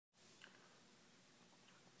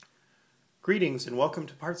Greetings and welcome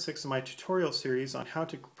to part 6 of my tutorial series on how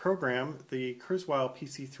to program the Kurzweil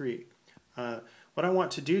PC3. What I want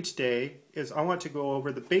to do today is I want to go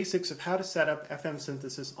over the basics of how to set up FM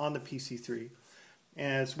synthesis on the PC3,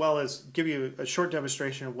 as well as give you a short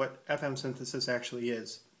demonstration of what FM synthesis actually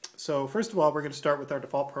is. So first of all, we're going to start with our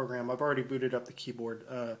default program. I've already booted up the keyboard,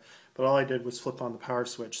 but all I did was flip on the power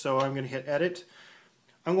switch. So I'm going to hit Edit.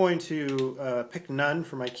 I'm going to pick None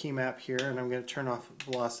for my key map here, and I'm going to turn off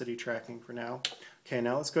velocity tracking for now. Okay,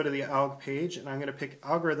 now let's go to the alg page, and I'm going to pick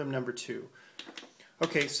algorithm number 2.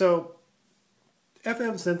 Okay, so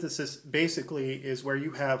FM synthesis basically is where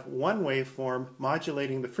you have one waveform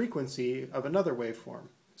modulating the frequency of another waveform.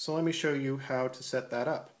 So let me show you how to set that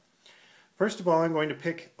up. First of all, I'm going to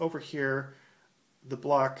pick over here the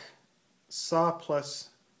block SAW+SHP.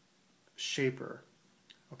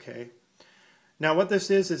 Okay. Now what this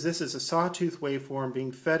is this is a sawtooth waveform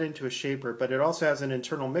being fed into a shaper, but it also has an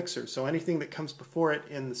internal mixer, so anything that comes before it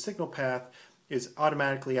in the signal path is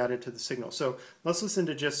automatically added to the signal. So let's listen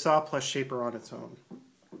to just SAW+SHP on its own.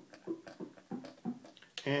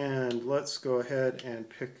 And let's go ahead and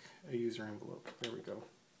pick a user envelope. There we go.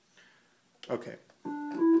 Okay.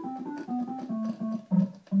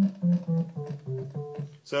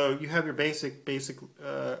 So you have your basic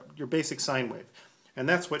sine wave. And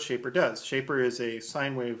that's what Shaper does. Shaper is a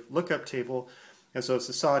sine wave lookup table, and so as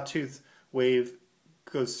the sawtooth wave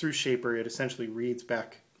goes through Shaper, it essentially reads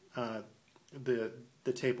back the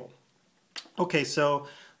table. Okay, so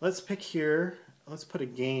let's pick here, let's put a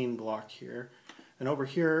gain block here, and over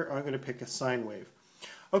here I'm going to pick a sine wave.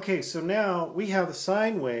 Okay, so now we have a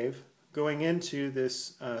sine wave going into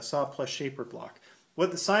this SAW+SHP block.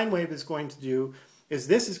 What the sine wave is going to do is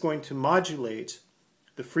this is going to modulate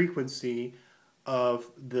the frequency of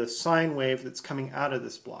the sine wave that's coming out of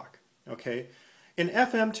this block. Okay, in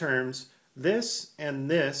FM terms, this and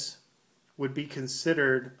this would be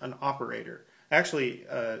considered an operator. Actually,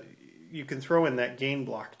 you can throw in that gain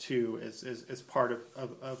block too as part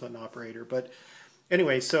of an operator. But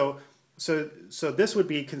anyway, so this would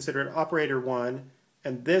be considered operator 1,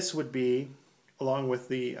 and this would be, along with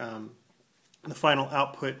the final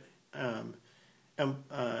output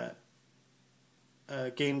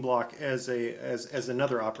gain block as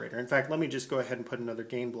another operator. In fact, let me just go ahead and put another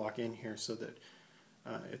gain block in here so that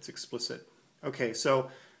it's explicit. Okay, so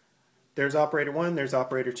there's operator 1, there's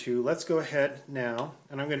operator 2. Let's go ahead now,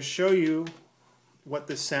 and I'm going to show you what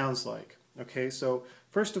this sounds like. Okay, so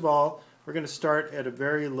first of all, we're going to start at a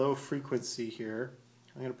very low frequency here.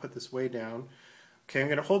 I'm going to put this way down. Okay, I'm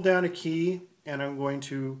going to hold down a key, and I'm going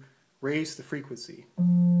to raise the frequency.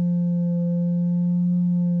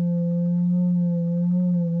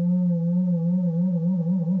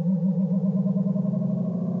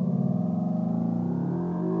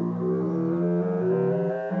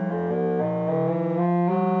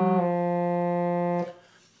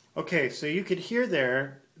 Okay, so you could hear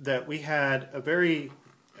there that we had a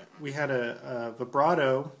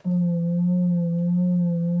vibrato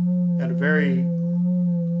at a very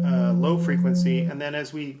low frequency, and then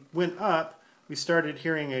as we went up, we started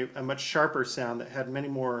hearing a much sharper sound that had many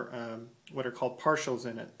more what are called partials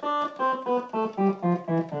in it,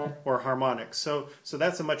 or harmonics. So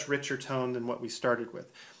that's a much richer tone than what we started with.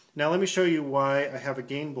 Now let me show you why I have a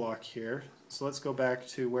gain block here. So let's go back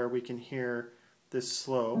to where we can hear this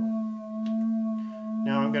slow.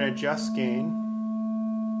 Now I'm going to adjust gain.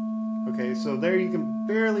 Okay, so there you can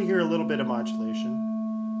barely hear a little bit of modulation.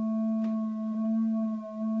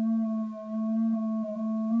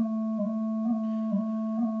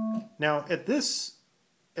 Now at these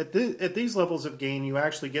levels of gain, you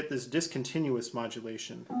actually get this discontinuous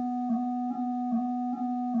modulation,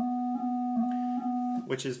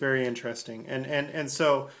 which is very interesting. And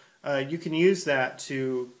so you can use that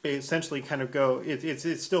to essentially kind of go, it's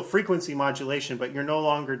still frequency modulation, but you're no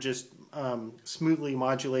longer just smoothly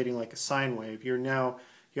modulating like a sine wave. You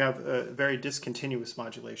have a very discontinuous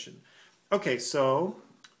modulation. Okay, so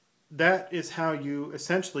that is how you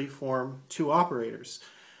essentially form two operators.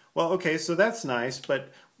 Well, okay, so that's nice,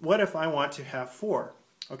 but what if I want to have 4?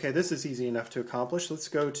 Okay, this is easy enough to accomplish. Let's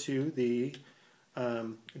go to the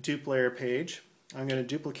dupe layer page. I'm going to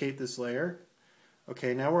duplicate this layer.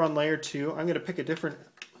 Okay, now we're on layer 2. I'm going to pick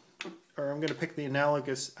the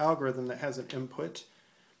analogous algorithm that has an input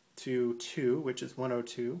to 2, which is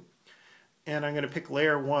 102. And I'm going to pick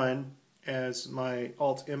layer 1 as my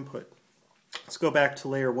alt input. Let's go back to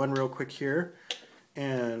layer 1 real quick here,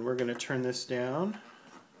 and we're going to turn this down.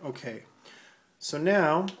 Okay, so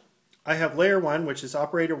now I have layer 1, which is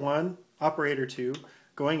operator 1, operator 2,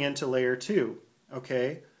 going into layer 2.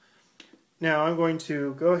 Okay. Now I'm going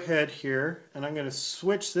to go ahead here and I'm going to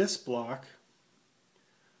switch this block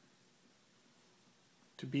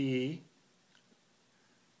to be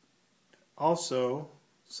also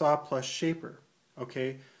SAW+Shaper.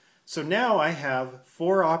 Okay, so now I have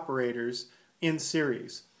 4 operators in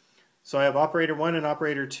series. So I have operator 1 and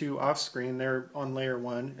operator 2 off screen, they're on layer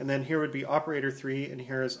 1, and then here would be operator 3 and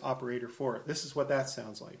here is operator 4. This is what that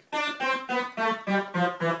sounds like.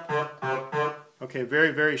 Okay,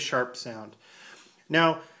 very, very sharp sound.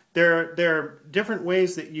 Now, there are different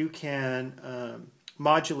ways that you can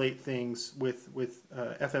modulate things with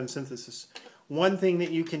FM synthesis. One thing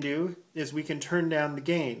that you can do is we can turn down the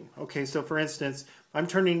gain. Okay, so for instance, I'm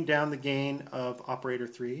turning down the gain of operator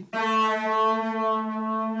 3.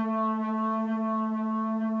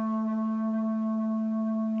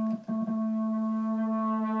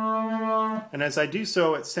 And as I do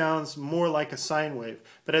so, it sounds more like a sine wave.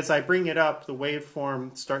 But as I bring it up, the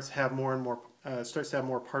waveform starts to have more and more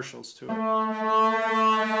partials to it.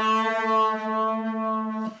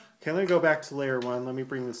 Okay, let me go back to layer 1. Let me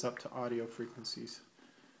bring this up to audio frequencies.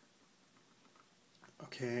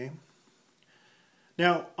 Okay.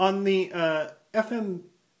 Now on the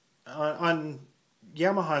on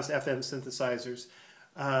Yamaha's FM synthesizers,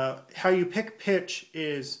 how you pick pitch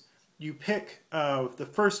is you pick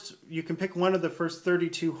you can pick one of the first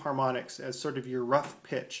 32 harmonics as sort of your rough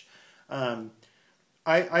pitch. I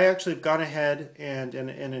actually have gone ahead and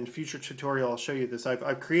in future tutorial I'll show you this.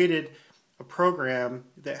 I've created a program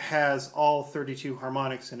that has all 32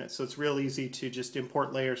 harmonics in it, so it's real easy to just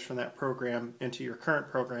import layers from that program into your current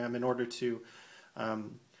program in order to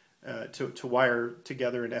wire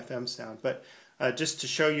together an FM sound. But just to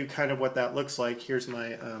show you kind of what that looks like, here's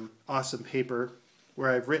my awesome paper where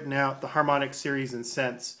I've written out the harmonic series in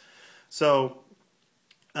cents. So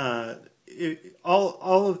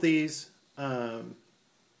all of these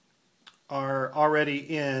are already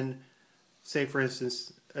in, say for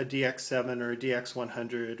instance, a DX7 or a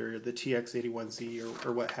DX100 or the TX81Z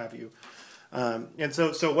or what have you. And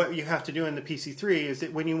so what you have to do in the PC3 is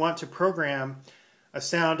that when you want to program a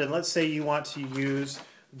sound, and let's say you want to use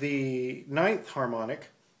the 9th harmonic,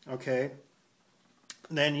 okay,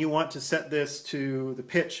 then you want to set this to the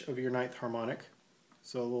pitch of your 9th harmonic.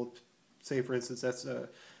 So we'll say for instance that's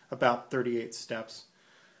about 38 steps.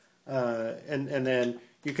 And then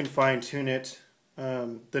you can fine tune it.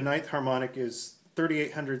 The 9th harmonic is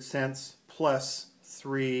 3,800 cents plus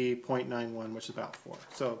 3.91, which is about 4.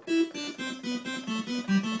 So,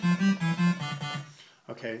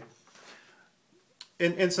 okay.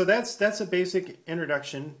 And so that's a basic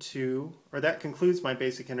introduction to, or that concludes my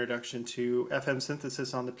basic introduction to FM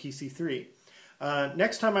synthesis on the PC3.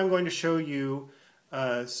 Next time I'm going to show you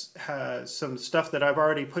some stuff that I've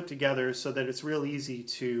already put together so that it's real easy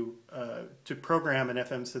to program an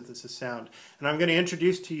FM synthesis sound. And I'm going to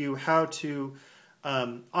introduce to you how to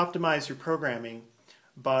optimize your programming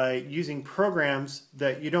by using programs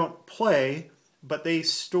that you don't play, but they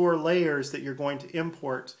store layers that you're going to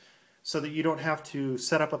import so that you don't have to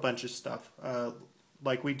set up a bunch of stuff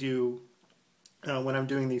like we do when I'm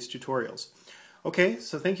doing these tutorials. Okay,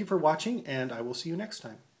 so thank you for watching, and I will see you next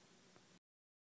time.